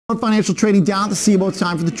Financial trading down to see about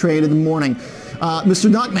time for the trade of the morning.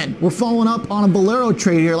 Mr. Duckman, we're following up on a Valero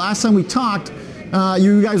trade here. Last time we talked,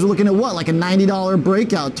 you guys were looking at what, like a $90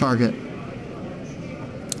 breakout target?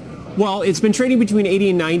 Well, it's been trading between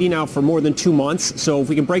 80 and 90 now for more than 2 months. So if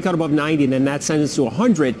we can break out above 90, then that sends us to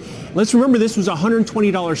 100. Let's remember this was a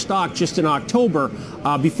 $120 stock just in October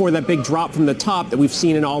before that big drop from the top that we've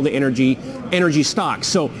seen in all the energy stocks.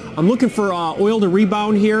 So I'm looking for oil to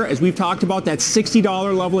rebound here. As we've talked about, that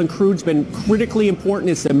 $60 level in crude's been critically important.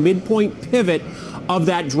 It's the midpoint pivot of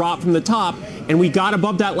that drop from the top, and we got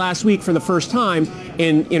above that last week for the first time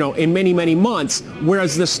in many months.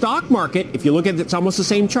 Whereas the stock market, if you look at it, it's almost the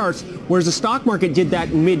same charts. Whereas the stock market did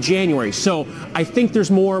that in mid-January. So I think there's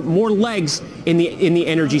more legs in the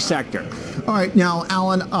energy sector. All right, now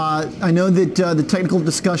Alan, I know that the technical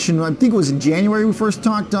discussion, I think it was in January we first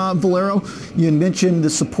talked Valero. You had mentioned the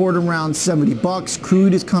support around $70.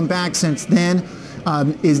 Crude has come back since then.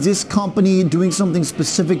 Is this company doing something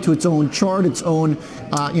specific to its own chart, its own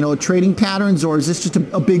trading patterns, or is this just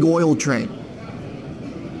a big oil trade?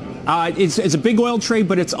 It's a big oil trade,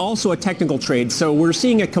 but it's also a technical trade. So we're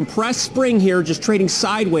seeing a compressed spring here, just trading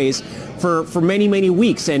sideways for many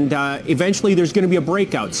weeks, and eventually there's going to be a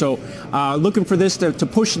breakout. So looking for this to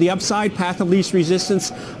push the upside, path of least resistance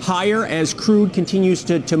higher as crude continues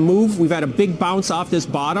to move. We've had a big bounce off this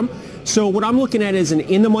bottom. So what I'm looking at is an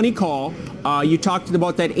in-the-money call. You talked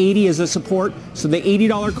about that 80 as a support, so the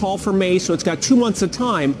 $80 call for May, so it's got 2 months of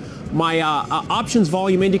time. My options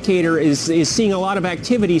volume indicator is seeing a lot of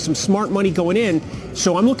activity, some smart money going in,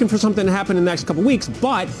 so I'm looking for something to happen in the next couple of weeks,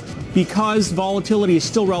 but because volatility is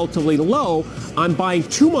still relatively low, I'm buying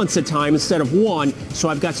 2 months of time instead of one, so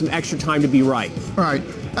I've got some extra time to be right. All right.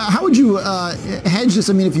 How would you hedge this?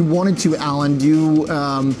 I mean, if you wanted to, Alan, do you,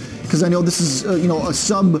 because I know this is, a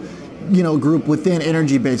sub group within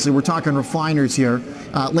energy, basically. We're talking refiners here.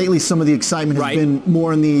 Lately, some of the excitement has been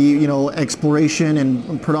more in the, exploration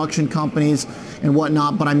and production companies and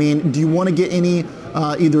whatnot. But I mean, do you want to get any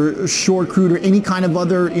either short crude or any kind of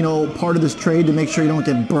other, part of this trade to make sure you don't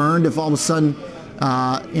get burned if all of a sudden,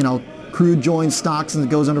 crude joins stocks and it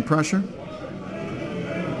goes under pressure?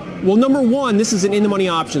 Well, number one, this is an in-the-money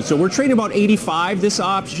option. So we're trading about 85. This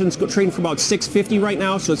option's trading for about $6.50 right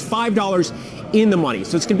now. So it's $5 in the money.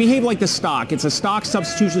 So it's going to behave like the stock. It's a stock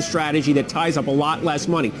substitution strategy that ties up a lot less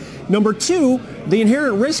money. Number two, the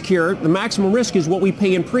inherent risk here, the maximum risk, is what we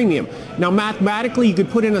pay in premium. Now, mathematically, you could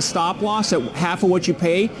put in a stop loss at half of what you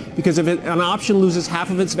pay, because if an option loses half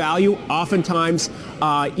of its value, oftentimes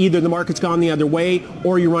either the market's gone the other way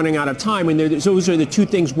or you're running out of time, and those are the two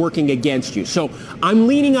things working against you. So I'm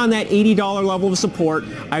leaning on that $80 level of support.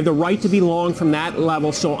 I have the right to be long from that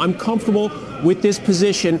level, so I'm comfortable with this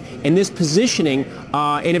position and this positioning.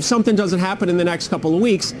 And if something doesn't happen in the next couple of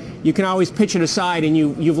weeks, you can always pitch it aside and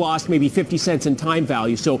you've lost maybe 50 cents in time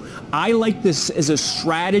value. So I like this as a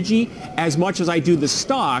strategy as much as I do the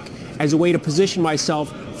stock, as a way to position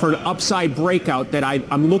myself for an upside breakout that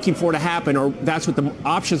I'm looking for to happen, or that's what the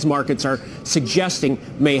options markets are suggesting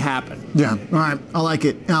may happen. Yeah, all right, I like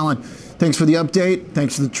it. Alan, thanks for the update.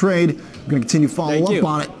 Thanks for the trade. We're going to continue following up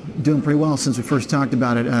on it. Doing pretty well since we first talked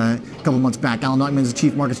about it a couple months back. Alan Duckman is the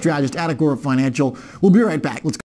Chief Market Strategist at Valero Financial. We'll be right back. Let's go.